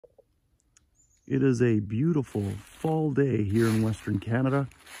It is a beautiful fall day here in Western Canada,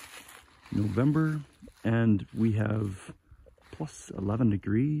 November, and we have plus 11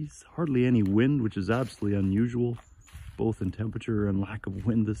 degrees, hardly any wind, which is absolutely unusual, both in temperature and lack of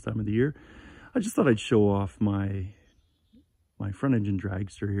wind this time of the year. I just thought I'd show off my front engine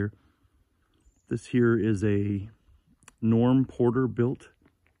dragster here. This here is a Norm Porter built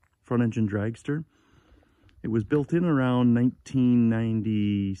front engine dragster. It was built in around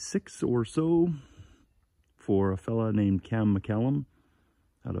 1996 or so for a fella named Cam McCallum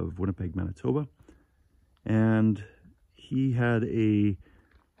out of Winnipeg, Manitoba. And he had a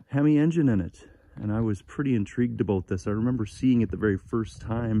Hemi engine in it. And I was pretty intrigued about this. I remember seeing it the very first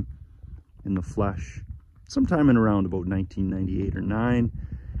time in the flesh, sometime in around about 1998 or 9.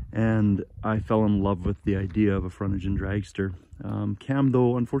 And I fell in love with the idea of a front engine dragster. Cam,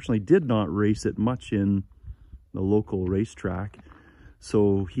 though, unfortunately did not race it much in the local racetrack,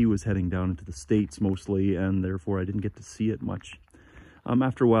 so he was heading down into the States mostly, and therefore I didn't get to see it much.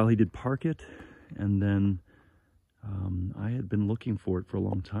 After a while he did park it, and then I had been looking for it for a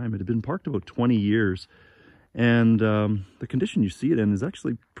long time. It had been parked about 20 years, and the condition you see it in is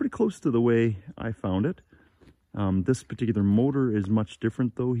actually pretty close to the way I found it. This particular motor is much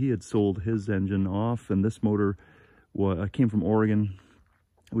different though. He had sold his engine off, and this motor came from Oregon.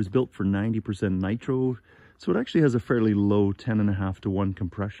 It was built for 90% nitro, so it actually has a fairly low 10.5 to 1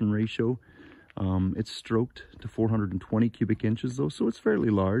 compression ratio. It's stroked to 420 cubic inches though, so it's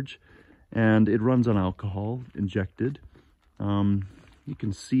fairly large, and it runs on alcohol, injected. You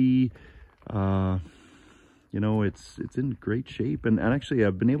can see, you know, it's in great shape, and actually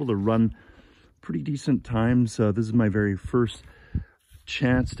I've been able to run pretty decent times. This is my very first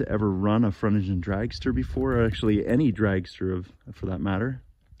chance to ever run a front engine dragster before, or actually any dragster for that matter.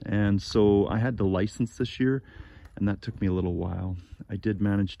 And so I had the license this year, and that took me a little while. I did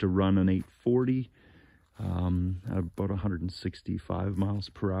manage to run an 840 at about 165 miles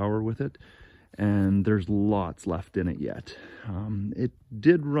per hour with it, and there's lots left in it yet. It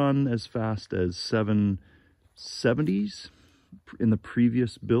did run as fast as 770s in the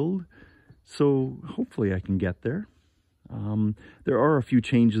previous build, so hopefully I can get there. There are a few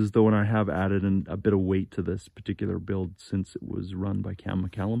changes though, and I have added a bit of weight to this particular build since it was run by Cam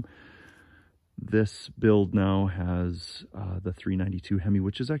McCallum. This build now has the 392 Hemi,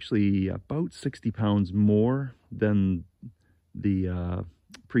 which is actually about 60 pounds more than the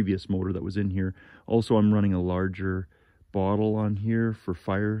previous motor that was in here. Also, I'm running a larger bottle on here for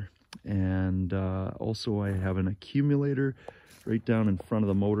fire, and also I have an accumulator right down in front of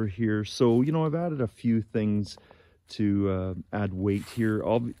the motor here. So, you know, I've added a few things to add weight here.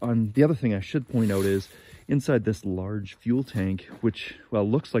 The other thing I should point out is inside this large fuel tank, which, well,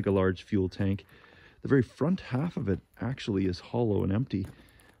 looks like a large fuel tank, the very front half of it actually is hollow and empty.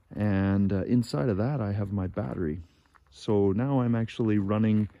 And inside of that, I have my battery. So now I'm actually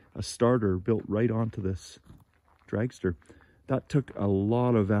running a starter built right onto this dragster. That took a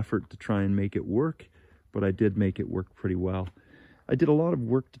lot of effort to try and make it work, but I did make it work pretty well. I did a lot of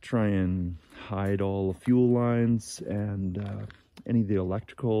work to try and hide all the fuel lines and any of the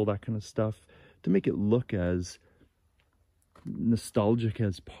electrical, that kind of stuff, to make it look as nostalgic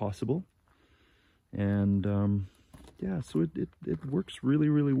as possible. And yeah, so it works really,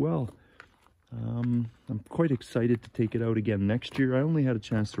 really well. I'm quite excited to take it out again next year. I only had a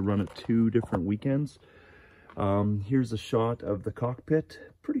chance to run it 2 different weekends. Here's a shot of the cockpit.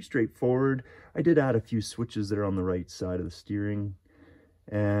 Pretty straightforward. I did add a few switches that are on the right side of the steering.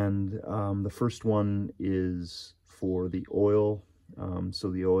 And the first one is for the oil. So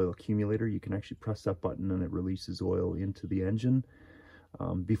the oil accumulator, you can actually press that button and it releases oil into the engine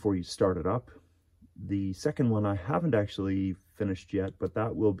before you start it up. The second one I haven't actually finished yet, but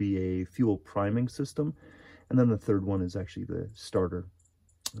that will be a fuel priming system. And then the third one is actually the starter.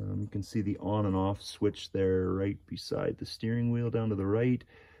 You can see the on and off switch there right beside the steering wheel down to the right.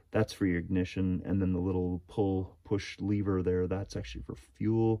 That's for your ignition, and then the little push lever there, that's actually for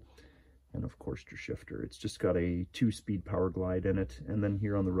fuel. And of course your shifter. It's just got a 2-speed Powerglide in it. And then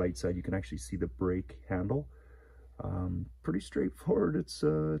here on the right side, you can actually see the brake handle. Pretty straightforward. It's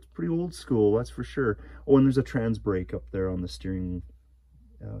pretty old school, that's for sure. Oh, and there's a trans brake up there on the steering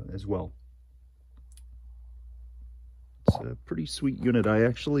as well. It's a pretty sweet unit. I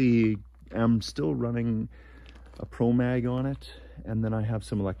actually am still running a Pro Mag on it, and then I have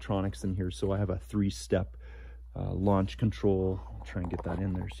some electronics in here. So I have a 3-step launch control. I'll try and get that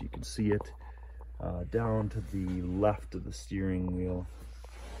in there so you can see it. Down to the left of the steering wheel.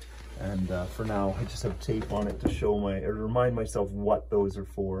 And for now, I just have tape on it to show or remind myself what those are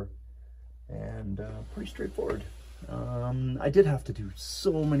for. And pretty straightforward. I did have to do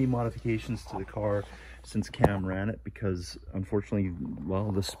so many modifications to the car since Cam ran it because unfortunately,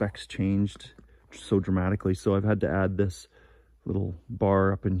 well, the specs changed so dramatically. So I've had to add this little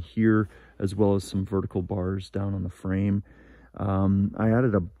bar up in here as well as some vertical bars down on the frame. I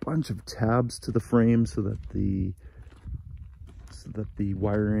added a bunch of tabs to the frame so that the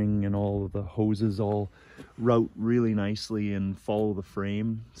wiring and all of the hoses all route really nicely and follow the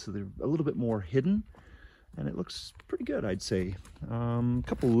frame, so they're a little bit more hidden, and it looks pretty good, I'd say. A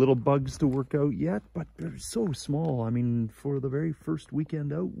couple little bugs to work out yet, but they're so small. I mean, for the very first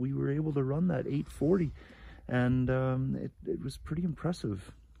weekend out, we were able to run that 840, and it was pretty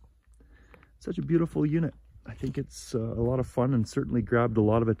impressive. Such a beautiful unit. I think it's a lot of fun and certainly grabbed a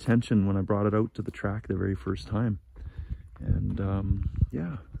lot of attention when I brought it out to the track the very first time. And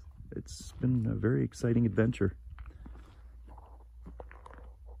yeah, it's been a very exciting adventure.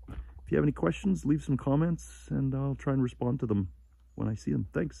 If you have any questions, leave some comments and I'll try and respond to them when I see them.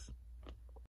 Thanks.